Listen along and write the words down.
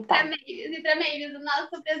E para meios do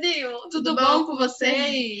nosso Brasil. Tudo bom com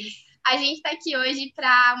vocês? A gente está aqui hoje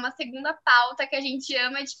para uma segunda pauta que a gente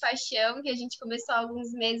ama de paixão, que a gente começou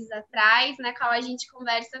alguns meses atrás, na qual a gente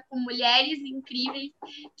conversa com mulheres incríveis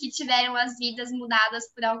que tiveram as vidas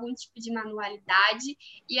mudadas por algum tipo de manualidade.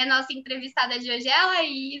 E a nossa entrevistada de hoje é a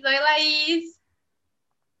Laís. Oi, Laís!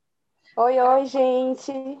 Oi,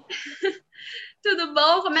 gente! Tudo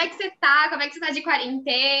bom? Como é que você tá? Como é que você tá de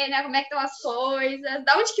quarentena? Como é que estão as coisas?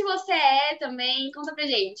 Da onde que você é também? Conta pra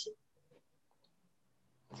gente.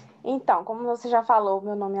 Então, como você já falou,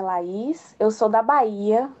 meu nome é Laís, eu sou da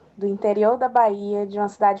Bahia, do interior da Bahia, de uma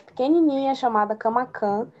cidade pequenininha chamada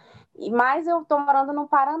Camaquã, mas eu estou morando no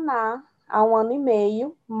Paraná há 1 ano e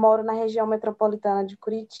meio, moro na região metropolitana de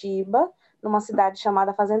Curitiba, numa cidade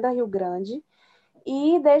chamada Fazenda Rio Grande,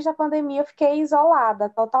 e desde a pandemia eu fiquei isolada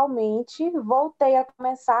totalmente, voltei a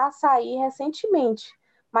começar a sair recentemente,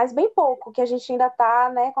 mas bem pouco, que a gente ainda está,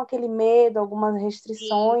 né, com aquele medo, algumas Sim.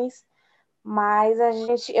 restrições, mas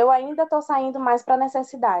eu ainda estou saindo mais para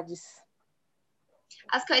necessidades.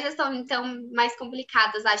 As coisas estão então mais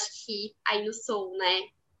complicadas, acho que aí no sul, né?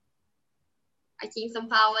 Aqui em São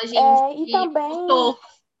Paulo a gente E também voltou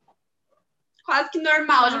quase que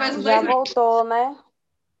normal, já faz uns 2 já meses. voltou, né?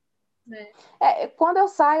 Né? Quando eu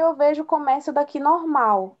saio, eu vejo o comércio daqui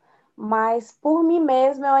normal, mas por mim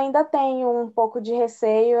mesma eu ainda tenho um pouco de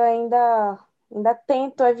receio, ainda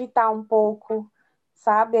tento evitar um pouco,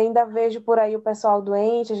 sabe? Ainda vejo por aí o pessoal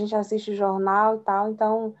doente, a gente assiste o jornal e tal,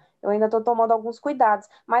 então eu ainda estou tomando alguns cuidados,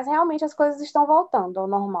 mas realmente as coisas estão voltando ao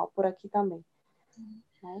normal por aqui também.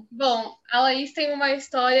 Né? Bom, a Laís tem uma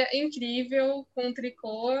história incrível com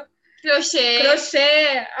tricô. Crochê.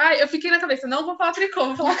 Ai, eu fiquei na cabeça, não vou falar tricô,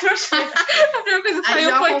 vou falar crochê. A primeira coisa que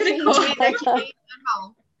saiu foi tricô. Aqui,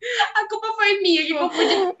 normal. A culpa foi minha que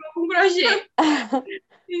confundi tricô com crochê.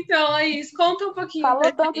 Então, Laís, conta um pouquinho pra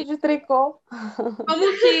Falou tanto de tricô.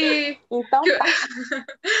 como que, Então tá.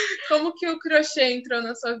 como que o crochê entrou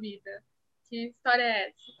na sua vida? Que história é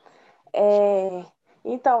essa?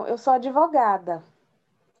 Então, eu sou advogada.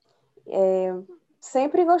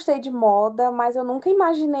 Sempre gostei de moda, mas eu nunca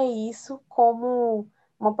imaginei isso como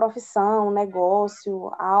uma profissão, um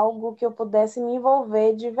negócio, algo que eu pudesse me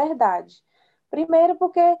envolver de verdade. Primeiro,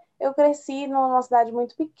 porque eu cresci numa cidade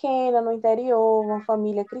muito pequena, no interior, uma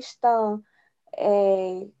família cristã,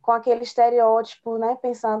 com aquele estereótipo, né?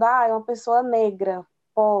 Pensando, é uma pessoa negra,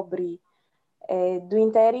 pobre, do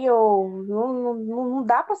interior, não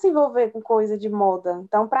dá para se envolver com coisa de moda.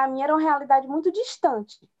 Então, para mim, era uma realidade muito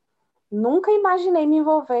distante. Nunca imaginei me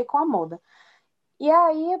envolver com a moda. E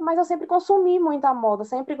aí, mas eu sempre consumi muita moda,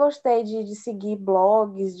 sempre gostei de seguir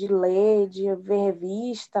blogs, de ler, de ver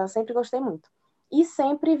revista, sempre gostei muito. E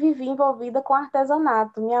sempre vivi envolvida com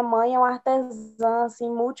artesanato. Minha mãe é uma artesã assim,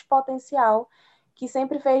 multipotencial, que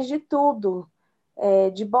sempre fez de tudo,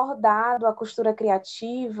 de bordado, a costura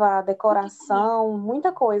criativa, a decoração,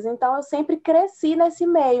 muita coisa. Então, eu sempre cresci nesse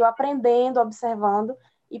meio, aprendendo, observando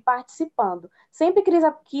e participando. Sempre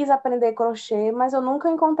quis aprender crochê, mas eu nunca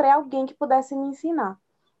encontrei alguém que pudesse me ensinar.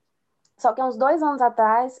 Só que há uns 2 anos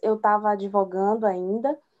atrás, eu estava advogando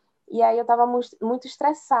ainda, e aí eu estava muito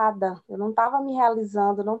estressada, eu não estava me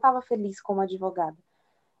realizando, não estava feliz como advogada.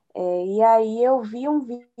 E aí eu vi um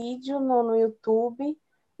vídeo no YouTube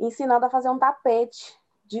ensinando a fazer um tapete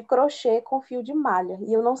de crochê com fio de malha,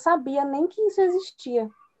 e eu não sabia nem que isso existia.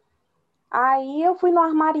 Aí eu fui no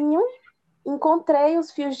armarinho, encontrei os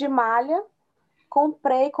fios de malha,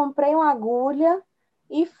 comprei uma agulha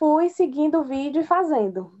e fui seguindo o vídeo e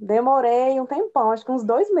fazendo. Demorei um tempão, acho que uns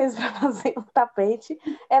 2 meses para fazer o tapete.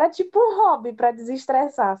 Era tipo um hobby para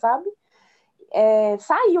desestressar, sabe?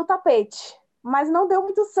 Saiu o tapete, mas não deu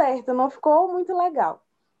muito certo, não ficou muito legal.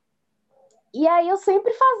 E aí eu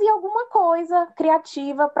sempre fazia alguma coisa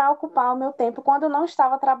criativa para ocupar o meu tempo quando eu não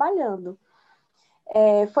estava trabalhando.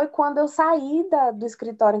 Foi quando eu saí do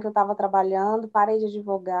escritório em que eu estava trabalhando, parei de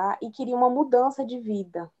advogar e queria uma mudança de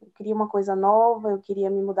vida. Eu queria uma coisa nova, eu queria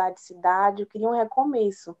me mudar de cidade, eu queria um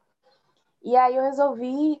recomeço. E aí eu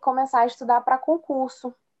resolvi começar a estudar para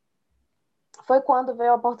concurso. Foi quando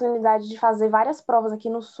veio a oportunidade de fazer várias provas aqui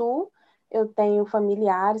no Sul. Eu tenho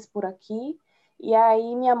familiares por aqui. E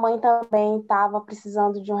aí minha mãe também estava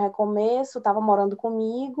precisando de um recomeço, estava morando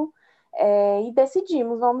comigo. E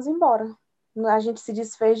decidimos, vamos embora. A gente se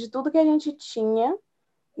desfez de tudo que a gente tinha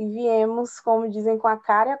e viemos, como dizem, com a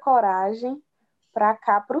cara e a coragem para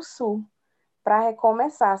cá, para o sul, para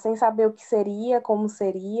recomeçar, sem saber o que seria, como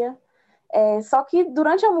seria. Só que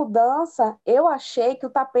durante a mudança, eu achei que o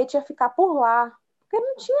tapete ia ficar por lá, porque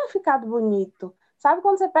não tinha ficado bonito. Sabe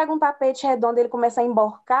quando você pega um tapete redondo e ele começa a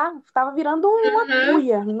emborcar? Estava virando uma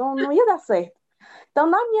cuia, não ia dar certo. Então,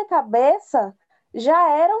 na minha cabeça, já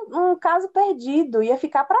era um caso perdido, ia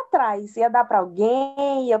ficar para trás, ia dar para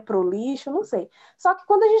alguém, ia para o lixo, não sei. Só que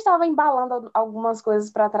quando a gente estava embalando algumas coisas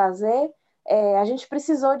para trazer, a gente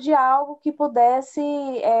precisou de algo que pudesse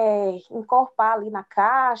encorpar ali na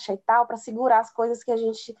caixa e tal, para segurar as coisas que a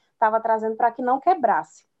gente estava trazendo para que não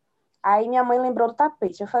quebrasse. Aí minha mãe lembrou do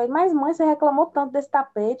tapete. Eu falei, mas mãe, você reclamou tanto desse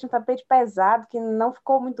tapete, um tapete pesado, que não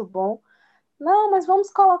ficou muito bom. Não, mas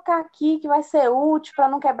vamos colocar aqui que vai ser útil para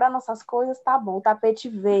não quebrar nossas coisas. Tá bom, o tapete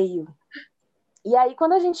veio. E aí,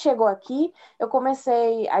 quando a gente chegou aqui, eu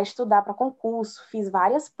comecei a estudar para concurso, fiz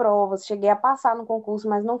várias provas, cheguei a passar no concurso,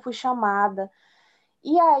 mas não fui chamada.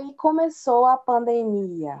 E aí começou a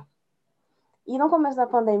pandemia. E no começo da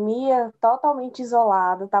pandemia, totalmente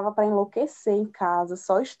isolada, estava para enlouquecer em casa,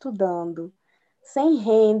 só estudando, sem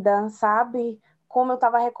renda, sabe? Como eu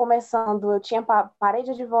estava recomeçando, eu tinha parei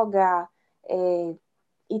de advogar, e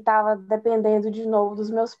estava dependendo de novo dos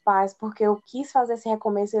meus pais, porque eu quis fazer esse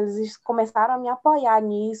recomeço, eles começaram a me apoiar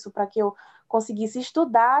nisso, para que eu conseguisse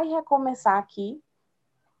estudar e recomeçar aqui.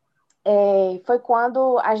 Foi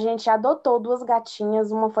quando a gente adotou duas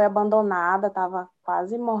gatinhas, uma foi abandonada, estava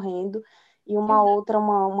quase morrendo, e uma outra,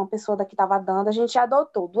 uma pessoa daqui estava dando, a gente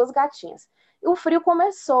adotou duas gatinhas. E o frio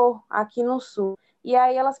começou aqui no sul, e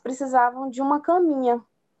aí elas precisavam de uma caminha.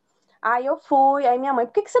 Aí eu fui, aí minha mãe,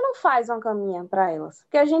 por que você não faz uma caminha para elas?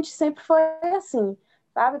 Porque a gente sempre foi assim,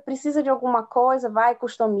 sabe? Precisa de alguma coisa, vai,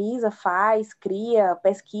 customiza, faz, cria,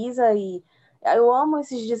 pesquisa, e eu amo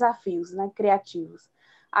esses desafios, né, criativos.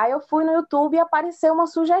 Aí eu fui no YouTube e apareceu uma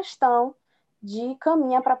sugestão de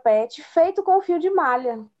caminha para pet feito com fio de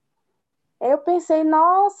malha. Eu pensei,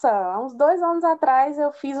 nossa, há uns 2 anos atrás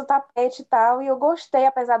eu fiz o tapete e tal, e eu gostei,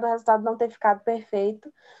 apesar do resultado não ter ficado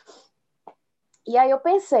perfeito. E aí eu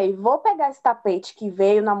pensei, vou pegar esse tapete que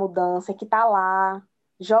veio na mudança, que tá lá,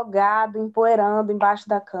 jogado, empoeirando embaixo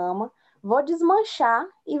da cama, vou desmanchar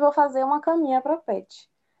e vou fazer uma caminha para pet.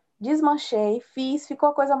 Desmanchei, fiz, ficou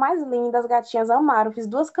a coisa mais linda, as gatinhas amaram, fiz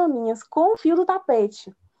 2 caminhas com o fio do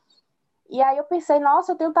tapete. E aí eu pensei,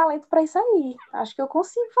 nossa, eu tenho talento para isso aí. Acho que eu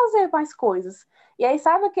consigo fazer mais coisas. E aí,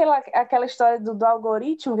 sabe aquela história do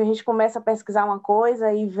algoritmo, que a gente começa a pesquisar uma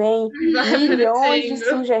coisa e vem milhões de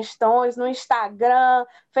sugestões no Instagram,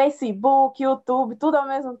 Facebook, YouTube, tudo ao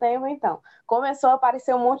mesmo tempo? Então, começou a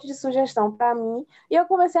aparecer um monte de sugestão para mim e eu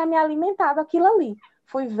comecei a me alimentar daquilo ali.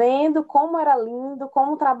 Fui vendo como era lindo,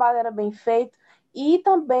 como o trabalho era bem feito e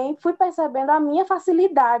também fui percebendo a minha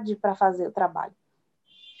facilidade para fazer o trabalho.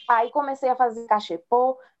 Aí comecei a fazer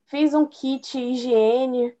cachepô, fiz um kit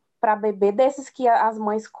higiene para bebê, desses que as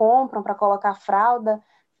mães compram para colocar fralda,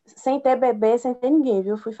 sem ter bebê, sem ter ninguém,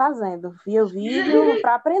 viu? Fui fazendo, via o vídeo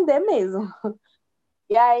para aprender mesmo.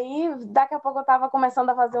 E aí, daqui a pouco eu estava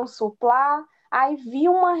começando a fazer um suplá, aí vi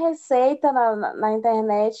uma receita na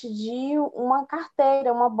internet de uma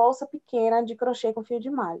carteira, uma bolsa pequena de crochê com fio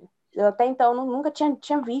de malha. Eu até então nunca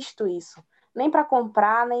tinha visto isso, nem para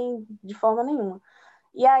comprar, nem de forma nenhuma.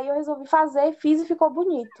 E aí eu resolvi fazer, fiz e ficou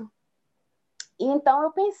bonito. E então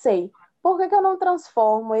eu pensei, por que eu não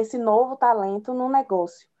transformo esse novo talento num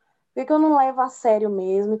negócio? Por que eu não levo a sério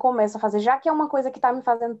mesmo e começo a fazer? Já que é uma coisa que está me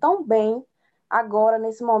fazendo tão bem agora,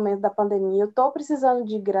 nesse momento da pandemia, eu estou precisando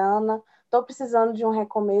de grana, estou precisando de um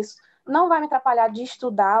recomeço, não vai me atrapalhar de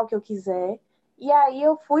estudar o que eu quiser. E aí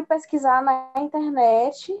eu fui pesquisar na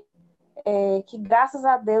internet, que graças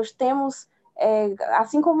a Deus temos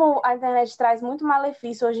assim como a internet traz muito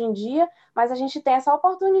malefício hoje em dia, mas a gente tem essa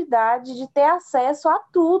oportunidade de ter acesso a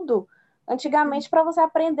tudo. Antigamente, para você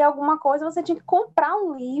aprender alguma coisa, você tinha que comprar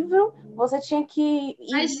um livro, você tinha que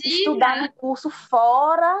estudar no curso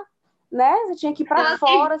fora, né? Você tinha que ir para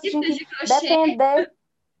fora, você tinha que depender.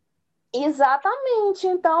 Exatamente.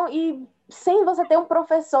 Então, e sem você ter um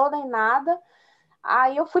professor nem nada.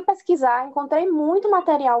 Aí eu fui pesquisar, encontrei muito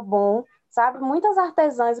material bom, sabe? Muitas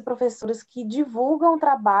artesãs e professoras que divulgam o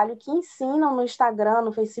trabalho, que ensinam no Instagram,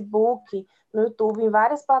 no Facebook, no YouTube, em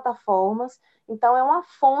várias plataformas. Então é uma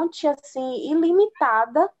fonte assim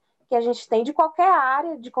ilimitada que a gente tem de qualquer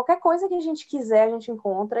área, de qualquer coisa que a gente quiser, a gente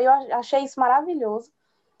encontra. E eu achei isso maravilhoso.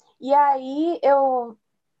 E aí eu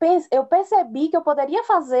percebi que eu poderia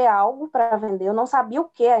fazer algo para vender. Eu não sabia o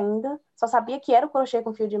que ainda, só sabia que era o crochê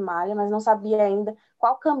com fio de malha, mas não sabia ainda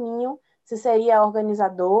qual caminho, se seria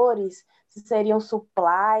organizadores, se seriam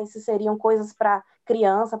supplies, se seriam coisas para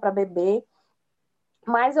criança, para bebê.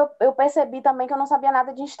 Mas eu percebi também que eu não sabia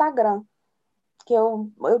nada de Instagram. Que eu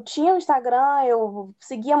tinha o Instagram, eu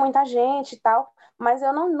seguia muita gente e tal, mas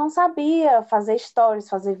eu não sabia fazer stories,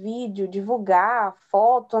 fazer vídeo, divulgar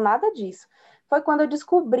foto, nada disso. Foi quando eu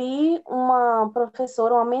descobri uma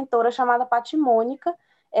professora, uma mentora chamada Paty Mônica.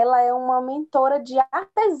 ela é uma mentora de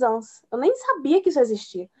artesãs. Eu nem sabia que isso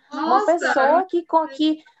existia. Uma pessoa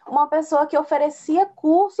uma pessoa que oferecia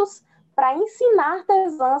cursos para ensinar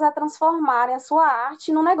artesãs a transformarem a sua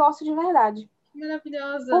arte num negócio de verdade.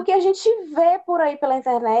 Maravilhosa. Porque a gente vê por aí pela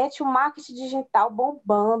internet o marketing digital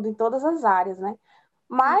bombando em todas as áreas, né?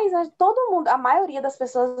 Mas todo mundo, a maioria das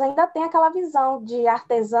pessoas ainda tem aquela visão de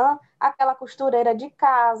artesã, aquela costureira de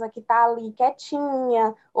casa que está ali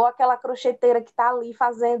quietinha, ou aquela crocheteira que está ali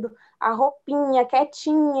fazendo a roupinha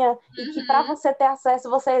quietinha, e que para você ter acesso,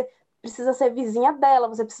 você precisa ser vizinha dela,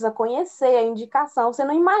 você precisa conhecer a indicação. Você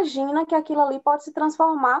não imagina que aquilo ali pode se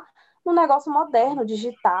transformar num negócio moderno,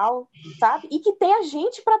 digital, sabe? E que tem a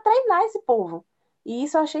gente para treinar esse povo. E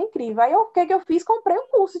isso eu achei incrível. Aí o que eu fiz? Comprei um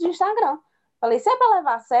curso de Instagram. Falei, se é para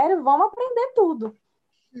levar a sério, vamos aprender tudo.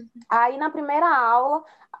 Aí, na primeira aula,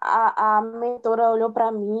 a mentora olhou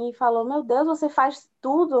para mim e falou, meu Deus, você faz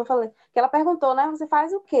tudo? Eu falei, que ela perguntou, né, você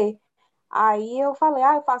faz o quê? Aí eu falei,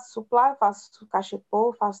 eu faço suplá, eu faço cachepô,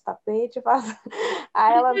 eu faço tapete, eu faço...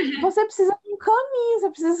 Aí ela, você precisa de um caminho, você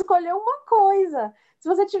precisa escolher uma coisa. Se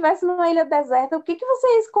você estivesse numa ilha deserta, o que você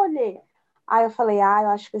ia escolher? Aí eu falei, eu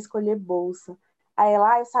acho que eu escolhi bolsa. Aí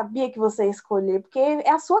ela, eu sabia que você ia escolher, porque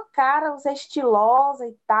é a sua cara, você é estilosa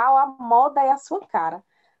e tal, a moda é a sua cara.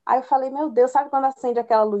 Aí eu falei, meu Deus, sabe quando acende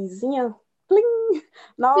aquela luzinha? Plim!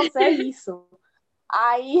 Nossa, é isso.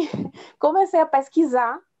 Aí comecei a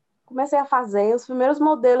pesquisar, comecei a fazer, os primeiros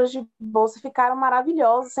modelos de bolsa ficaram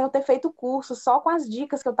maravilhosos, sem eu ter feito curso, só com as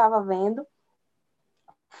dicas que eu estava vendo.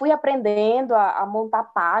 Fui aprendendo a montar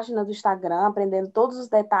página do Instagram, aprendendo todos os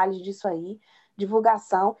detalhes disso aí,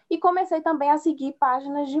 divulgação, e comecei também a seguir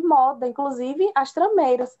páginas de moda, inclusive as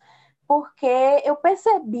trameiras, porque eu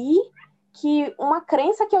percebi que uma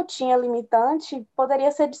crença que eu tinha limitante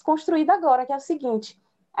poderia ser desconstruída agora, que é o seguinte,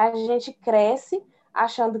 a gente cresce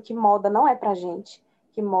achando que moda não é pra gente,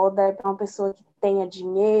 que moda é para uma pessoa que tenha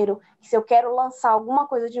dinheiro, que se eu quero lançar alguma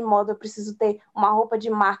coisa de moda, eu preciso ter uma roupa de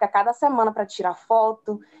marca cada semana para tirar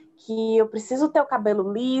foto, que eu preciso ter o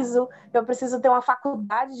cabelo liso, eu preciso ter uma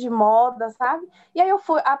faculdade de moda, sabe? E aí eu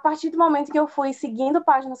fui, a partir do momento que eu fui seguindo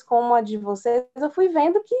páginas como a de vocês, eu fui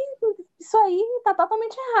vendo que isso aí está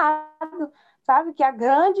totalmente errado, sabe? Que a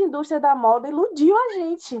grande indústria da moda iludiu a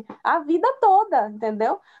gente a vida toda,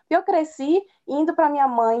 entendeu? Eu cresci indo para minha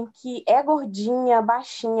mãe, que é gordinha,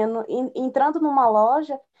 baixinha, entrando numa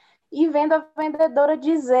loja e vendo a vendedora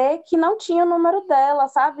dizer que não tinha o número dela,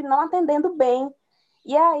 sabe? Não atendendo bem.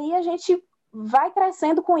 E aí a gente vai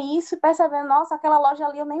crescendo com isso e percebendo, nossa, aquela loja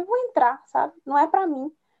ali eu nem vou entrar, sabe? Não é para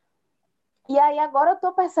mim. E aí agora eu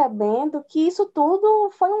estou percebendo que isso tudo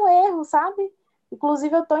foi um erro, sabe?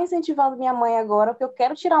 Inclusive eu estou incentivando minha mãe agora, porque eu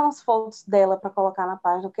quero tirar umas fotos dela para colocar na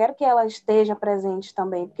página, eu quero que ela esteja presente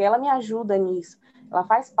também, porque ela me ajuda nisso, ela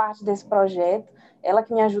faz parte desse projeto, ela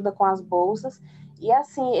que me ajuda com as bolsas, e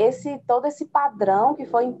assim, todo esse padrão que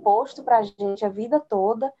foi imposto para a gente a vida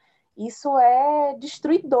toda, isso é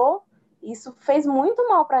destruidor, isso fez muito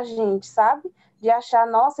mal para a gente, sabe? De achar,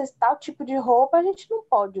 nossa, esse tal tipo de roupa a gente não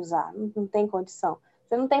pode usar, não tem condição.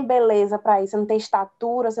 Você não tem beleza para isso, você não tem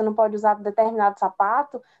estatura, você não pode usar determinado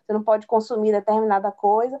sapato, você não pode consumir determinada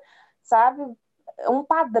coisa, sabe? É um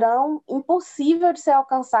padrão impossível de ser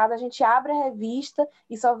alcançado. A gente abre a revista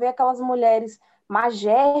e só vê aquelas mulheres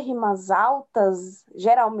magérrimas, altas,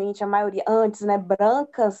 geralmente a maioria antes, né,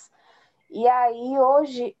 brancas. E aí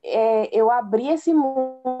hoje eu abri esse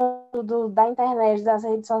mundo da internet, das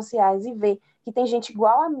redes sociais e ver que tem gente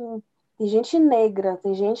igual a mim, tem gente negra,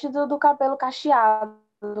 tem gente do cabelo cacheado,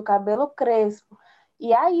 do cabelo crespo,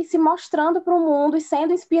 e aí se mostrando para o mundo e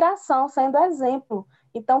sendo inspiração, sendo exemplo.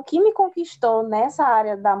 Então, o que me conquistou nessa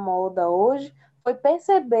área da moda hoje foi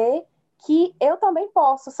perceber que eu também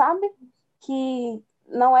posso, sabe? Que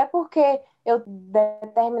não é porque eu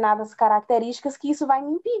determinadas características que isso vai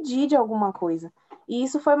me impedir de alguma coisa. E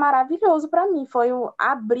isso foi maravilhoso para mim,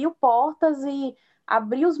 abriu portas e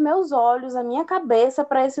abrir os meus olhos, a minha cabeça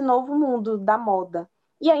para esse novo mundo da moda.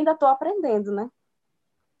 E ainda estou aprendendo, né?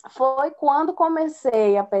 Foi quando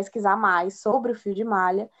comecei a pesquisar mais sobre o fio de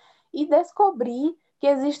malha e descobri que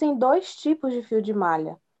existem dois tipos de fio de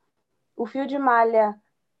malha. O fio de malha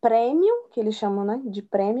premium, que eles chamam, né, de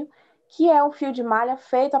premium, que é um fio de malha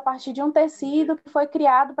feito a partir de um tecido que foi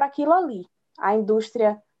criado para aquilo ali. A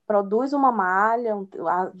indústria produz uma malha,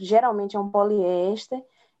 geralmente é um poliéster,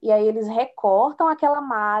 e aí eles recortam aquela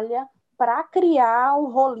malha para criar um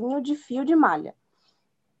rolinho de fio de malha.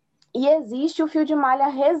 E existe o fio de malha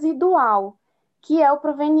residual, que é o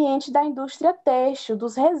proveniente da indústria têxtil,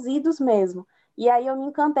 dos resíduos mesmo. E aí eu me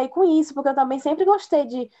encantei com isso, porque eu também sempre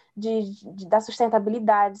gostei da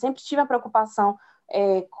sustentabilidade, sempre tive a preocupação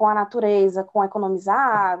com a natureza, com economizar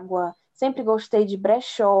água, sempre gostei de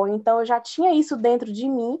brechó, então eu já tinha isso dentro de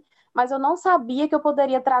mim, mas eu não sabia que eu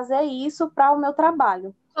poderia trazer isso para o meu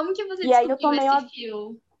trabalho. Como que você E aí eu descobriu tomei esse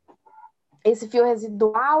fio? esse fio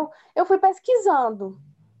residual, eu fui pesquisando,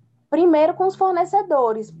 primeiro com os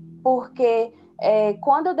fornecedores, porque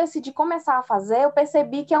quando eu decidi começar a fazer, eu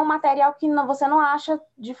percebi que é um material que você não acha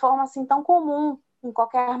de forma assim tão comum em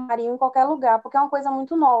qualquer armarinho, em qualquer lugar, porque é uma coisa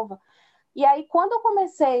muito nova. E aí, quando eu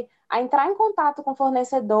comecei a entrar em contato com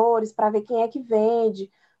fornecedores para ver quem é que vende,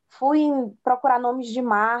 fui procurar nomes de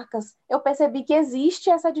marcas, eu percebi que existe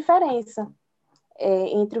essa diferença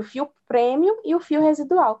entre o fio premium e o fio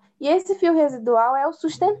residual. E esse fio residual é o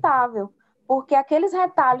sustentável, porque aqueles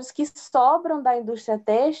retalhos que sobram da indústria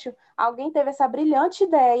têxtil, alguém teve essa brilhante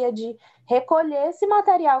ideia de recolher esse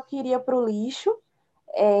material que iria para o lixo,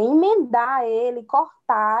 emendar ele,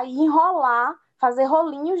 cortar e enrolar, fazer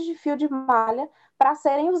rolinhos de fio de malha para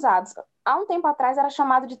serem usados. Há um tempo atrás era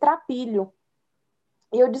chamado de trapilho.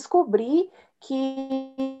 E eu descobri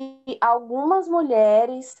que algumas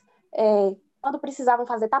mulheres, quando precisavam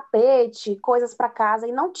fazer tapete, coisas para casa,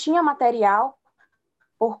 e não tinha material,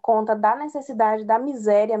 por conta da necessidade, da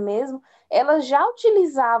miséria mesmo, elas já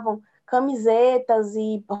utilizavam camisetas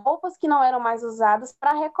e roupas que não eram mais usadas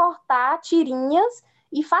para recortar tirinhas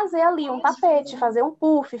e fazer ali um tapete, fazer um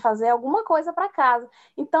puff, fazer alguma coisa para casa.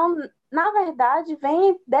 Então, na verdade,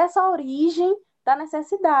 vem dessa origem da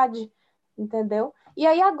necessidade, entendeu? E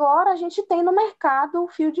aí agora a gente tem no mercado o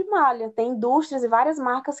fio de malha, tem indústrias e várias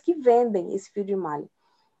marcas que vendem esse fio de malha.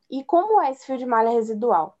 E como é esse fio de malha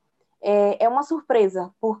residual? É uma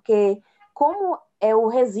surpresa, porque como é o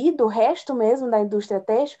resíduo, o resto mesmo da indústria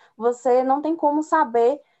têxtil, você não tem como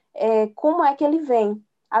saber como é que ele vem.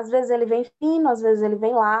 Às vezes ele vem fino, às vezes ele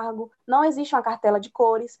vem largo, não existe uma cartela de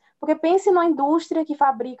cores, porque pense numa indústria que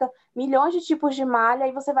fabrica milhões de tipos de malha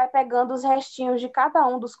e você vai pegando os restinhos de cada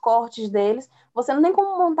um dos cortes deles, você não tem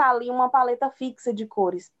como montar ali uma paleta fixa de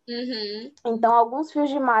cores. Uhum. Então, alguns fios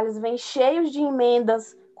de malhas vêm cheios de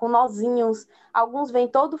emendas, com nozinhos, alguns vêm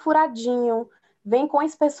todo furadinho, vêm com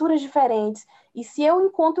espessuras diferentes. E se eu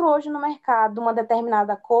encontro hoje no mercado uma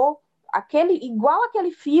determinada cor, igual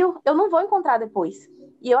aquele fio, eu não vou encontrar depois.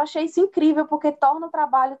 E eu achei isso incrível, porque torna o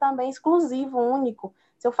trabalho também exclusivo, único.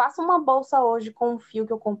 Se eu faço uma bolsa hoje com um fio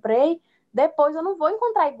que eu comprei, depois eu não vou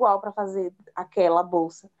encontrar igual para fazer aquela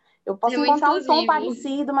bolsa. Eu posso muito encontrar um tom exclusivo.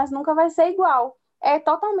 parecido, mas nunca vai ser igual. É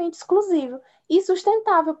totalmente exclusivo e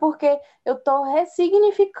sustentável, porque eu estou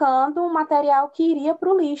ressignificando um material que iria para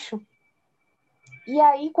o lixo. E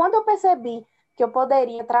aí, quando eu percebi que eu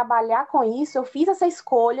poderia trabalhar com isso, eu fiz essa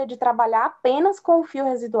escolha de trabalhar apenas com o fio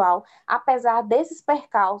residual, apesar desses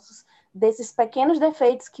percalços, desses pequenos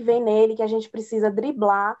defeitos que vem nele, que a gente precisa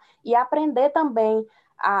driblar e aprender também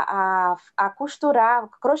a costurar,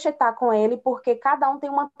 crochetar com ele, porque cada um tem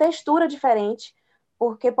uma textura diferente,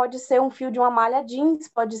 porque pode ser um fio de uma malha jeans,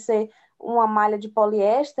 pode ser uma malha de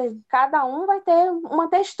poliéster, cada um vai ter uma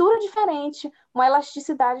textura diferente, uma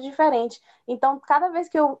elasticidade diferente. Então, cada vez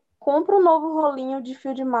que eu compro um novo rolinho de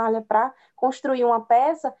fio de malha para construir uma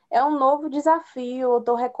peça, é um novo desafio, eu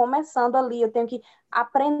estou recomeçando ali, eu tenho que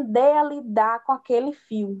aprender a lidar com aquele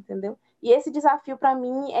fio, entendeu? E esse desafio, para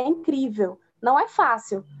mim, é incrível. Não é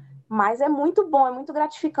fácil, mas é muito bom, é muito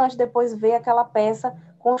gratificante depois ver aquela peça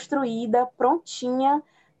construída, prontinha,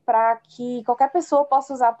 para que qualquer pessoa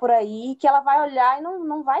possa usar por aí, que ela vai olhar e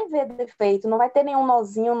não vai ver defeito, não vai ter nenhum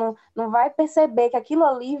nozinho, não vai perceber que aquilo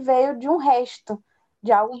ali veio de um resto,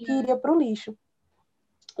 de algo que iria para o lixo.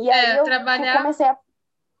 E aí eu trabalhar, comecei a...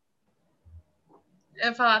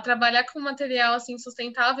 trabalhar com material assim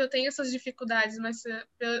sustentável tem essas dificuldades, mas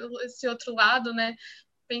pelo esse outro lado, né,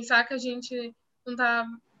 pensar que a gente não está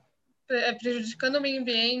prejudicando o meio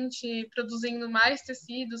ambiente, produzindo mais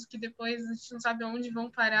tecidos que depois a gente não sabe onde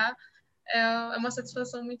vão parar, é uma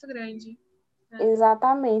satisfação muito grande.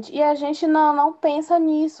 Exatamente. E a gente não pensa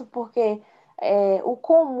nisso, porque o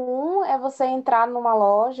comum é você entrar numa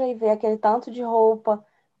loja e ver aquele tanto de roupa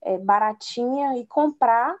baratinha e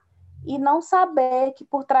comprar e não saber que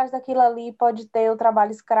por trás daquilo ali pode ter o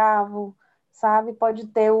trabalho escravo, sabe? Pode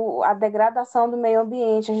ter a degradação do meio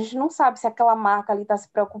ambiente. A gente não sabe se aquela marca ali está se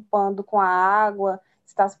preocupando com a água,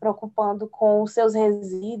 se está se preocupando com os seus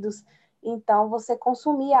resíduos. Então, você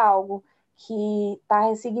consumir algo que está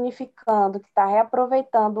ressignificando, que está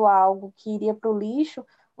reaproveitando algo que iria para o lixo,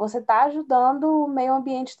 você está ajudando o meio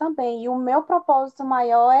ambiente também. E o meu propósito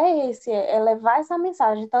maior é esse, é levar essa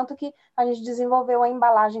mensagem. Tanto que a gente desenvolveu a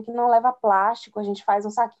embalagem que não leva plástico, a gente faz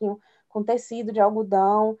um saquinho com tecido de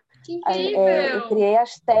algodão. Que incrível! Eu criei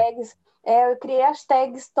as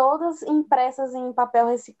tags todas impressas em papel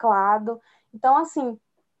reciclado. Então, assim,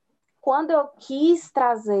 quando eu quis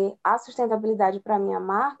trazer a sustentabilidade para a minha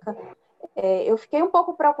marca, eu fiquei um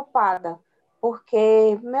pouco preocupada,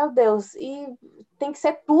 porque, meu Deus, e tem que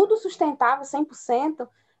ser tudo sustentável, 100%,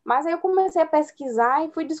 mas aí eu comecei a pesquisar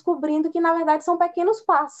e fui descobrindo que, na verdade, são pequenos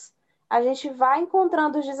passos. A gente vai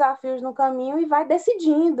encontrando os desafios no caminho e vai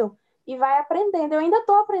decidindo, e vai aprendendo. Eu ainda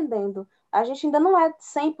estou aprendendo. A gente ainda não é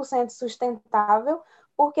 100% sustentável,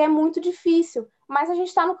 porque é muito difícil, mas a gente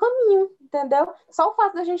está no caminho, entendeu? Só o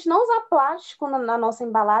fato da gente não usar plástico na nossa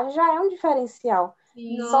embalagem já é um diferencial. Só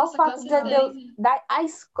o Nossa, com fato certeza.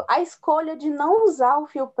 a escolha de não usar o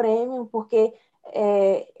fio premium, porque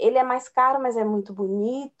ele é mais caro, mas é muito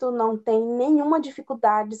bonito, não tem nenhuma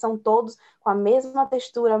dificuldade, são todos com a mesma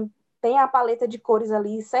textura, tem a paleta de cores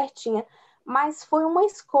ali certinha, mas foi uma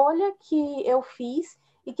escolha que eu fiz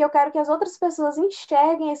e que eu quero que as outras pessoas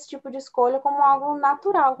enxerguem esse tipo de escolha como algo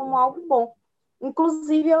natural, como algo bom.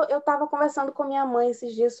 Inclusive, eu estava conversando com minha mãe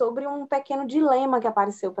esses dias sobre um pequeno dilema que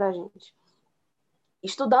apareceu para a gente.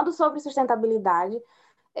 Estudando sobre sustentabilidade,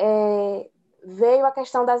 veio a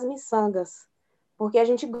questão das miçangas, porque a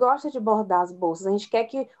gente gosta de bordar as bolsas, a gente quer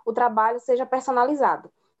que o trabalho seja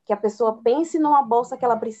personalizado, que a pessoa pense numa bolsa que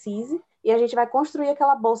ela precise e a gente vai construir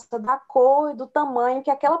aquela bolsa da cor e do tamanho que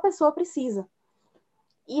aquela pessoa precisa.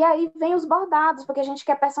 E aí vem os bordados, porque a gente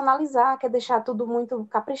quer personalizar, quer deixar tudo muito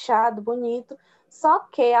caprichado, bonito, só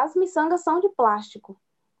que as miçangas são de plástico.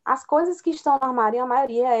 As coisas que estão no armário, a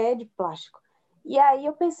maioria é de plástico. E aí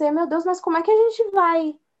eu pensei, meu Deus, mas como é que a gente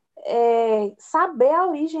vai saber a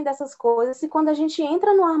origem dessas coisas se quando a gente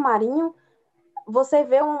entra no armarinho, você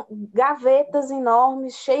vê gavetas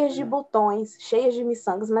enormes, cheias de botões, cheias de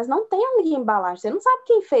miçangas, mas não tem ali embalagem. Você não sabe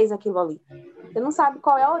quem fez aquilo ali. Você não sabe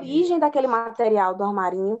qual é a origem daquele material do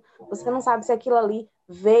armarinho. Você não sabe se aquilo ali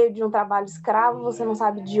veio de um trabalho escravo. Você não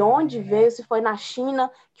sabe de onde veio, se foi na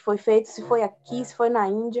China que foi feito, se foi aqui, se foi na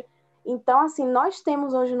Índia. Então, assim, nós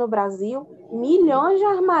temos hoje no Brasil milhões de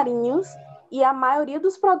armarinhos e a maioria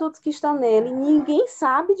dos produtos que estão nele, ninguém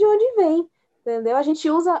sabe de onde vem, entendeu? A gente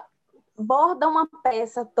borda uma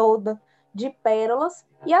peça toda de pérolas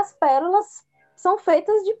e as pérolas são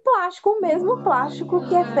feitas de plástico, o mesmo plástico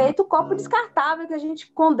que é feito o copo descartável que a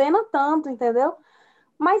gente condena tanto, entendeu?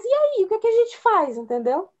 Mas e aí, o que a gente faz,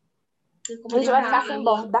 entendeu? A gente vai ficar sem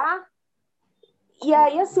bordar? E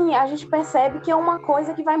aí, assim, a gente percebe que é uma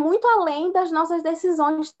coisa que vai muito além das nossas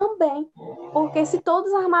decisões também. Porque se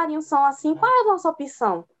todos os armarinhos são assim, qual é a nossa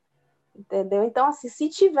opção? Entendeu? Então, assim, se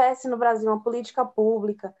tivesse no Brasil uma política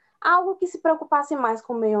pública, algo que se preocupasse mais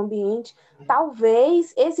com o meio ambiente,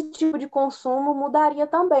 talvez esse tipo de consumo mudaria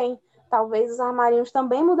também. Talvez os armarinhos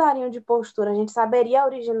também mudariam de postura, a gente saberia a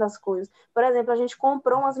origem das coisas. Por exemplo, a gente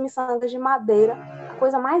comprou umas miçangas de madeira, a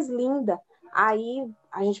coisa mais linda. Aí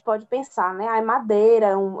a gente pode pensar, né? A madeira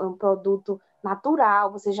é um produto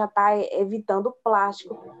natural, você já está evitando o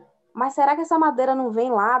plástico. Mas será que essa madeira não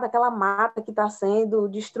vem lá daquela mata que está sendo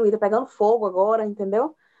destruída, pegando fogo agora,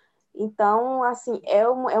 entendeu? Então, assim, é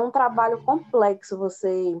um trabalho complexo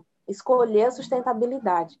você escolher a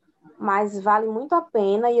sustentabilidade, mas vale muito a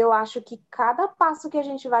pena e eu acho que cada passo que a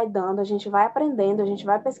gente vai dando, a gente vai aprendendo, a gente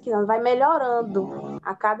vai pesquisando, vai melhorando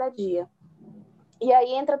a cada dia. E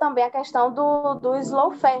aí entra também a questão do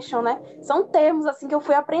slow fashion, né? São termos assim que eu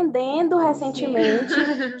fui aprendendo recentemente,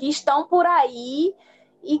 que estão por aí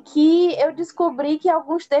e que eu descobri que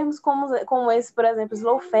alguns termos como esse, por exemplo,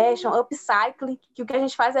 slow fashion, upcycling, que o que a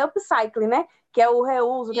gente faz é upcycling, né? Que é o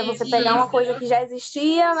reuso, que é você pegar uma coisa que já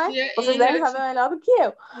existia, né? Vocês devem saber melhor do que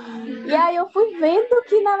eu. E aí eu fui vendo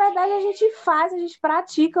que, na verdade, a gente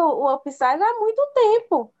pratica o upcycling há muito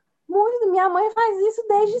tempo. Muito, minha mãe faz isso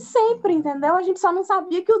desde sempre, entendeu? A gente só não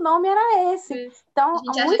sabia que o nome era esse. Então,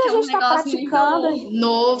 muita gente está praticando. Muito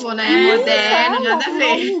novo, né? Moderno, nada a ver.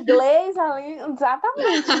 Nome inglês ali,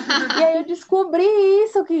 exatamente. E aí eu descobri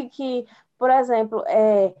isso, que por exemplo,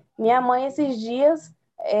 minha mãe esses dias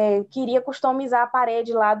queria customizar a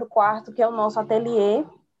parede lá do quarto, que é o nosso ateliê.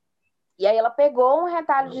 E aí ela pegou um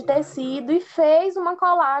retalho de tecido e fez uma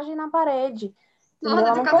colagem na parede. Nossa,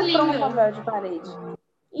 ela não comprou um papel de parede.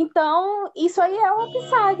 Então, isso aí é o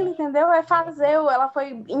upcycling, entendeu? Ela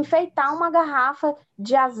foi enfeitar uma garrafa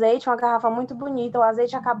de azeite, uma garrafa muito bonita, o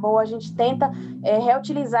azeite acabou, a gente tenta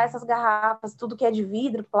reutilizar essas garrafas, tudo que é de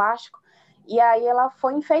vidro, plástico, e aí ela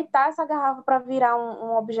foi enfeitar essa garrafa para virar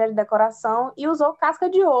um objeto de decoração e usou casca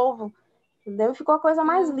de ovo, entendeu? Ficou a coisa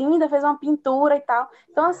mais linda, fez uma pintura e tal.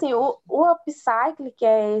 Então, assim, o upcycling, que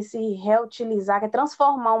é esse reutilizar, que é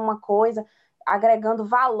transformar uma coisa agregando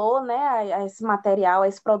valor, né, a esse material, a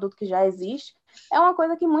esse produto que já existe, É uma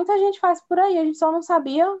coisa que muita gente faz por aí, a gente só não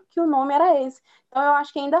sabia que o nome era esse. Então, eu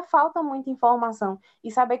acho que ainda falta muita informação.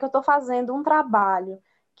 E saber que eu estou fazendo um trabalho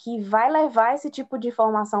que vai levar esse tipo de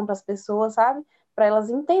informação para as pessoas, sabe? Para elas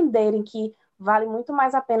entenderem que vale muito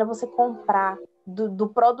mais a pena você comprar do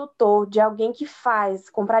produtor, de alguém que faz,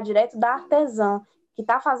 comprar direto da artesã, que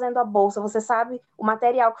está fazendo a bolsa. Você sabe o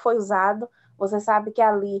material que foi usado, você sabe que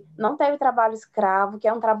ali não teve trabalho escravo, que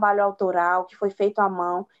é um trabalho autoral, que foi feito à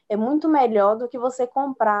mão. É muito melhor do que você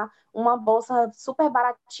comprar uma bolsa super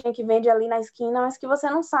baratinha que vende ali na esquina, mas que você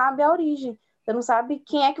não sabe a origem. Você não sabe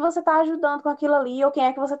quem é que você está ajudando com aquilo ali ou quem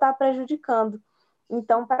é que você está prejudicando.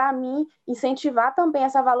 Então, para mim, incentivar também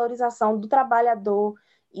essa valorização do trabalhador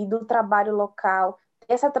e do trabalho local,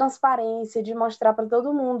 essa transparência de mostrar para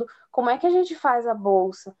todo mundo como é que a gente faz a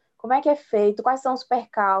bolsa, como é que é feito, quais são os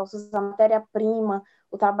percalços, a matéria-prima,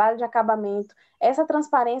 o trabalho de acabamento. Essa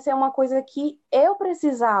transparência é uma coisa que eu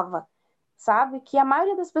precisava, sabe? Que a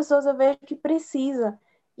maioria das pessoas eu vejo que precisa.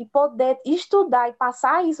 E poder estudar e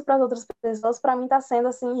passar isso para as outras pessoas, para mim está sendo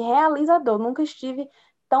assim realizador. Nunca estive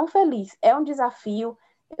tão feliz. É um desafio.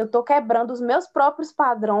 Eu estou quebrando os meus próprios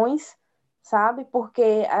padrões, sabe?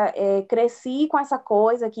 Porque cresci com essa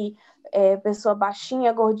coisa que pessoa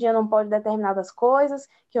baixinha, gordinha não pode determinadas coisas,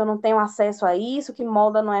 que eu não tenho acesso a isso, que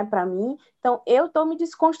moda não é para mim. Então, eu estou me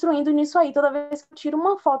desconstruindo nisso aí. Toda vez que eu tiro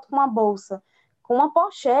uma foto com uma bolsa, com uma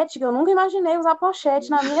pochete, que eu nunca imaginei usar pochete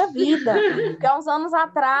na minha vida. Porque há uns anos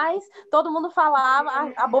atrás, todo mundo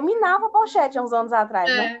falava, abominava pochete há uns anos atrás,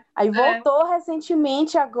 né? Aí voltou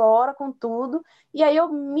recentemente agora com tudo, e aí eu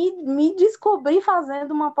me descobri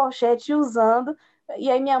fazendo uma pochete usando,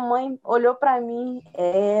 e aí minha mãe olhou para mim,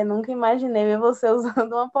 nunca imaginei ver você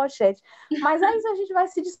usando uma pochete. Mas é isso, a gente vai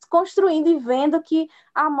se desconstruindo e vendo que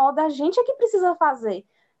a moda a gente é que precisa fazer.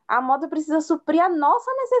 A moda precisa suprir a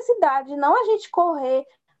nossa necessidade, não a gente correr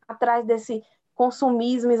atrás desse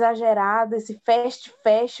consumismo exagerado, esse fast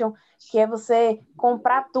fashion, que é você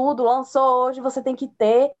comprar tudo, lançou hoje, você tem que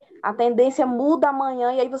ter, a tendência muda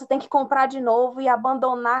amanhã, e aí você tem que comprar de novo e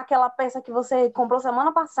abandonar aquela peça que você comprou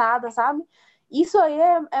semana passada, sabe? Isso aí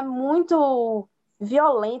é muito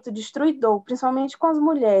violento, destruidor, principalmente com as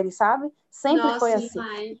mulheres, sabe? Sempre foi assim.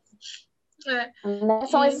 Né?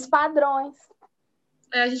 São esses padrões.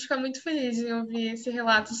 A gente fica muito feliz em ouvir esse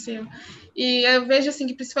relato seu. E eu vejo assim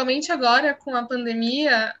que principalmente agora com a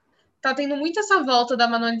pandemia tá tendo muito essa volta da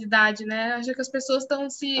manualidade, né? Acho que as pessoas estão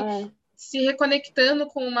se reconectando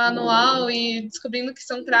com o manual e descobrindo que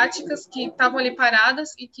são práticas que estavam ali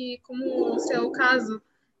paradas e que, como o seu caso,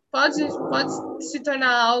 pode se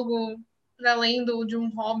tornar algo para além de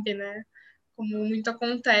um hobby, né? Como muito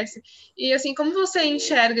acontece. E assim, como você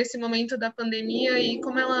enxerga esse momento da pandemia e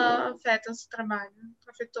como ela afeta o seu trabalho?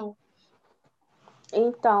 Afetou?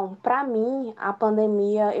 Então, para mim, a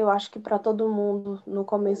pandemia, eu acho que para todo mundo, no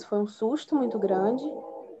começo foi um susto muito grande,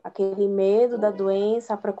 aquele medo da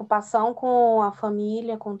doença, a preocupação com a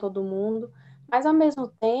família, com todo mundo, mas ao mesmo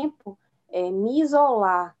tempo, me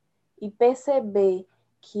isolar e perceber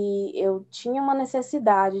que eu tinha uma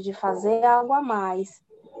necessidade de fazer algo a mais,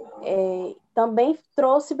 também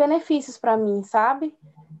trouxe benefícios para mim, sabe?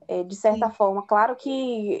 De certa forma. Claro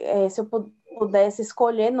que se eu pudesse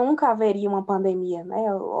escolher, nunca haveria uma pandemia,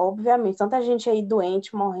 né? Obviamente, tanta gente aí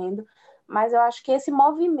doente, morrendo, mas eu acho que esse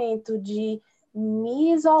movimento de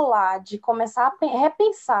me isolar, de começar a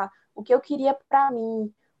repensar o que eu queria para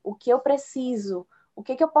mim, o que eu preciso, o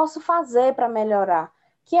que eu posso fazer para melhorar,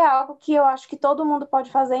 que é algo que eu acho que todo mundo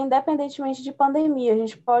pode fazer independentemente de pandemia. A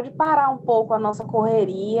gente pode parar um pouco a nossa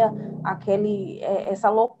correria, essa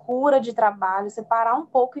loucura de trabalho, separar um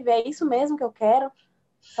pouco e ver, é isso mesmo que eu quero,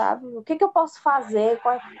 sabe? O que eu posso fazer?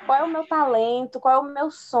 Qual é o meu talento? Qual é o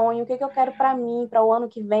meu sonho? O que eu quero para mim, para o ano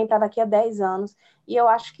que vem, para daqui a 10 anos? E eu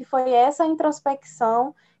acho que foi essa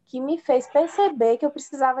introspecção que me fez perceber que eu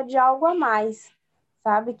precisava de algo a mais,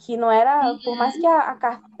 sabe? Que não era, por mais que a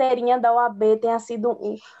carteirinha da OAB tenha sido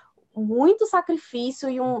muito sacrifício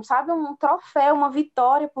e sabe, um troféu, uma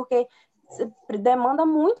vitória, porque demanda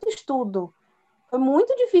muito estudo. Foi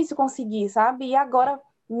muito difícil conseguir, sabe? E agora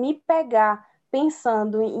me pegar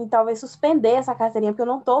pensando em talvez suspender essa carteirinha, porque eu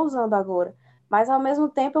não estou usando agora. Mas, ao mesmo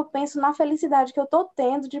tempo, eu penso na felicidade que eu estou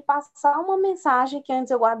tendo de passar uma mensagem que antes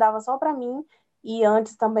eu guardava só para mim e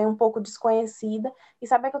antes também um pouco desconhecida, e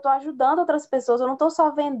saber que eu estou ajudando outras pessoas, eu não estou só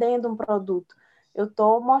vendendo um produto, eu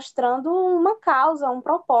estou mostrando uma causa, um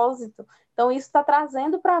propósito. Então, isso está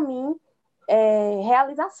trazendo para mim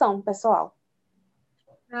realização pessoal.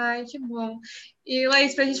 Ai, que bom. E,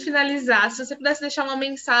 Laís, para a gente finalizar, se você pudesse deixar uma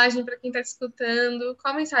mensagem para quem está te escutando,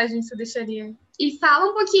 qual mensagem você deixaria? E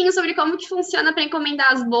fala um pouquinho sobre como que funciona para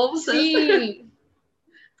encomendar as bolsas. Sim!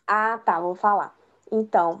 Ah, tá, vou falar.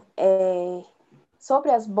 Então,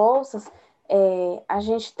 sobre as bolsas, a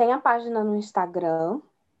gente tem a página no Instagram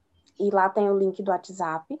e lá tem o link do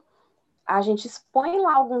WhatsApp. A gente expõe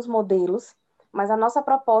lá alguns modelos, mas a nossa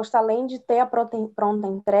proposta, além de ter a pronta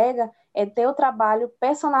entrega, é ter o trabalho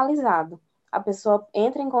personalizado. A pessoa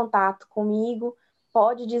entra em contato comigo,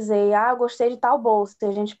 pode dizer, eu gostei de tal bolsa, e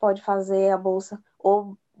a gente pode fazer a bolsa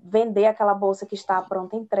ou vender aquela bolsa que está à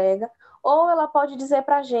pronta entrega, ou ela pode dizer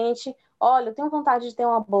para a gente, olha, eu tenho vontade de ter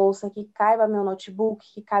uma bolsa que caiba meu notebook,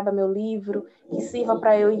 que caiba meu livro, que sirva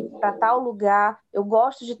para eu ir para tal lugar, eu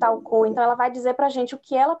gosto de tal cor. Então, ela vai dizer para a gente o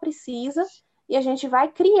que ela precisa e a gente vai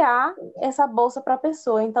criar essa bolsa para a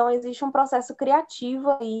pessoa. Então, existe um processo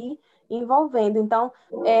criativo aí envolvendo. Então,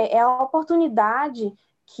 é a oportunidade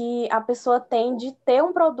que a pessoa tem de ter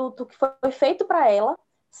um produto que foi feito para ela,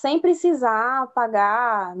 sem precisar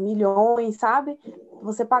pagar milhões, sabe?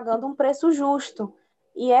 Você pagando um preço justo.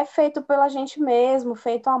 E é feito pela gente mesmo,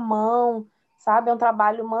 feito à mão, sabe? É um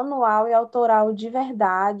trabalho manual e autoral de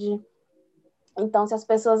verdade. Então, se as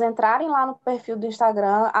pessoas entrarem lá no perfil do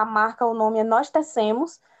Instagram, a marca, o nome é Nós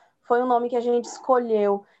Tecemos, foi um nome que a gente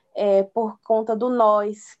escolheu por conta do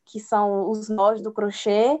nós, que são os nós do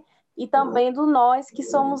crochê, e também do nós, que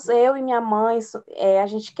somos eu e minha mãe. A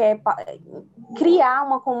gente quer criar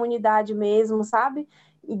uma comunidade mesmo, sabe?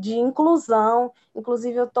 De inclusão.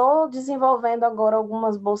 Inclusive, eu estou desenvolvendo agora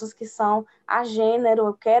algumas bolsas que são a gênero,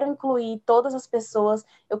 eu quero incluir todas as pessoas,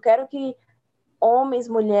 eu quero que homens,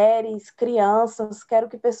 mulheres, crianças, quero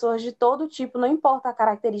que pessoas de todo tipo, não importa a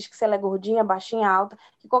característica, se ela é gordinha, baixinha, alta,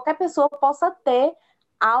 que qualquer pessoa possa ter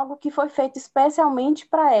algo que foi feito especialmente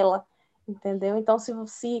para ela, entendeu? Então,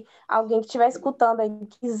 se alguém que estiver escutando aí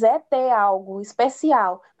quiser ter algo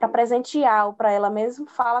especial para presentear ou para ela mesma,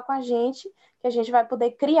 fala com a gente, que a gente vai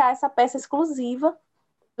poder criar essa peça exclusiva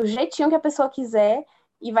do jeitinho que a pessoa quiser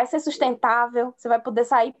e vai ser sustentável. Você vai poder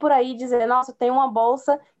sair por aí e dizer, nossa, tem uma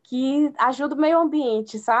bolsa que ajuda o meio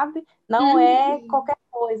ambiente, sabe? Não é qualquer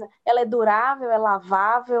coisa. Ela é durável, é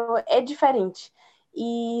lavável, é diferente.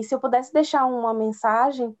 E se eu pudesse deixar uma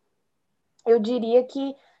mensagem, eu diria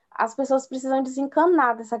que as pessoas precisam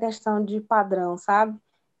desencanar dessa questão de padrão, sabe?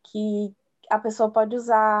 Que a pessoa pode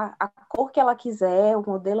usar a cor que ela quiser, o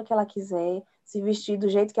modelo que ela quiser, se vestir do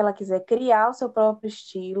jeito que ela quiser, criar o seu próprio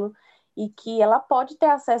estilo e que ela pode ter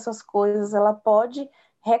acesso às coisas, ela pode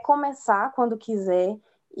recomeçar quando quiser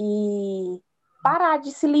e parar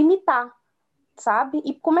de se limitar, sabe?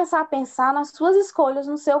 E começar a pensar nas suas escolhas,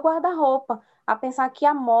 no seu guarda-roupa, a pensar que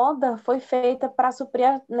a moda foi feita para suprir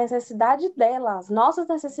a necessidade dela, as nossas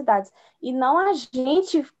necessidades, e não a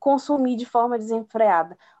gente consumir de forma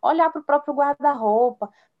desenfreada. Olhar para o próprio guarda-roupa,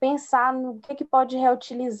 pensar no que pode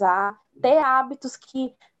reutilizar, ter hábitos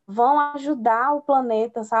que vão ajudar o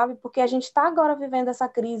planeta, sabe? Porque a gente está agora vivendo essa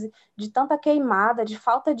crise de tanta queimada, de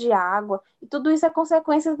falta de água, e tudo isso é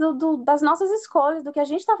consequência das nossas escolhas, do que a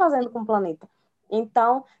gente está fazendo com o planeta.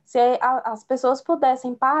 Então, se as pessoas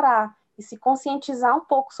pudessem parar e se conscientizar um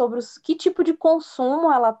pouco sobre que tipo de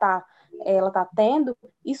consumo ela tá tendo,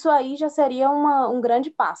 isso aí já seria um grande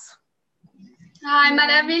passo. Ai,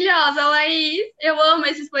 maravilhosa, Laís. Eu amo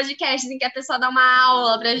esses podcasts em que a pessoa dá uma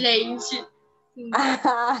aula pra gente.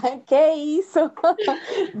 Que isso!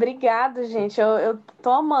 Obrigado, gente. Eu tô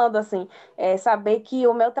amando, assim, saber que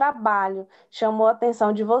o meu trabalho chamou a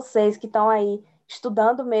atenção de vocês que estão aí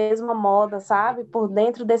estudando mesmo a moda, sabe? Por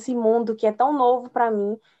dentro desse mundo que é tão novo para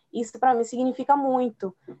mim. Isso para mim significa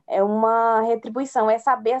muito. É uma retribuição, é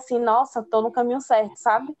saber assim, nossa, tô no caminho certo,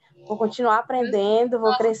 sabe? Vou continuar aprendendo, vou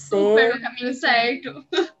Nossa, super crescer. no caminho certo.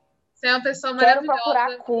 Você é uma pessoa Quero procurar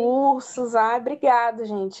maravilhosa. cursos. Ai, obrigado,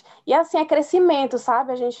 gente. E assim, é crescimento,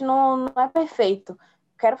 sabe? A gente não é perfeito.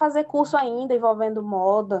 Quero fazer curso ainda envolvendo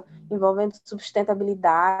moda, envolvendo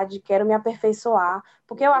sustentabilidade, quero me aperfeiçoar,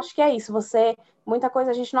 porque eu acho que é isso. Muita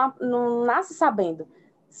coisa a gente não nasce sabendo.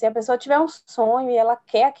 Se a pessoa tiver um sonho e ela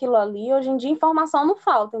quer aquilo ali, hoje em dia informação não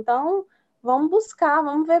falta. Então, vamos buscar,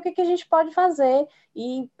 vamos ver o que a gente pode fazer.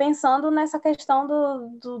 E pensando nessa questão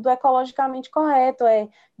do ecologicamente correto,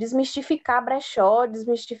 desmistificar brechó,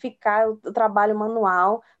 desmistificar o trabalho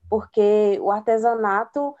manual, porque o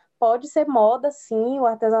artesanato pode ser moda, sim, o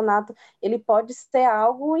artesanato ele pode ser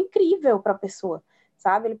algo incrível para a pessoa,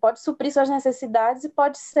 sabe? Ele pode suprir suas necessidades e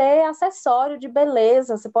pode ser acessório de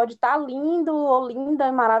beleza. Você pode estar lindo ou linda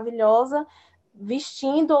e maravilhosa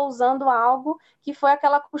vestindo ou usando algo que foi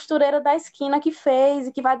aquela costureira da esquina que fez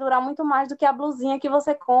e que vai durar muito mais do que a blusinha que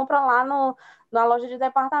você compra lá na loja de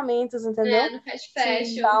departamentos, entendeu? No fast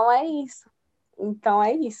fashion. Então é isso. Então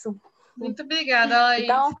é isso. Muito obrigada, Laís.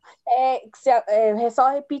 Então, só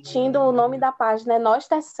repetindo, o nome da página é Nós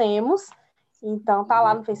Tecemos Então, tá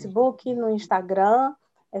lá no Facebook, no Instagram.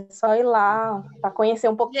 É só ir lá para conhecer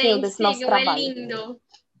um pouquinho Gente, desse nosso sigam, é trabalho. lindo.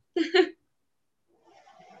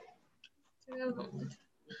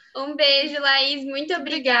 Um beijo, Laís. Muito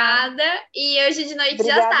obrigada. E hoje de noite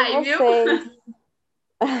já Obrigada a sai, viu? vocês.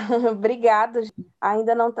 Obrigada. A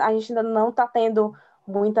gente ainda não está tendo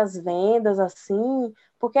muitas vendas assim,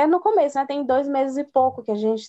 porque é no começo, né? Tem 2 meses e pouco que a gente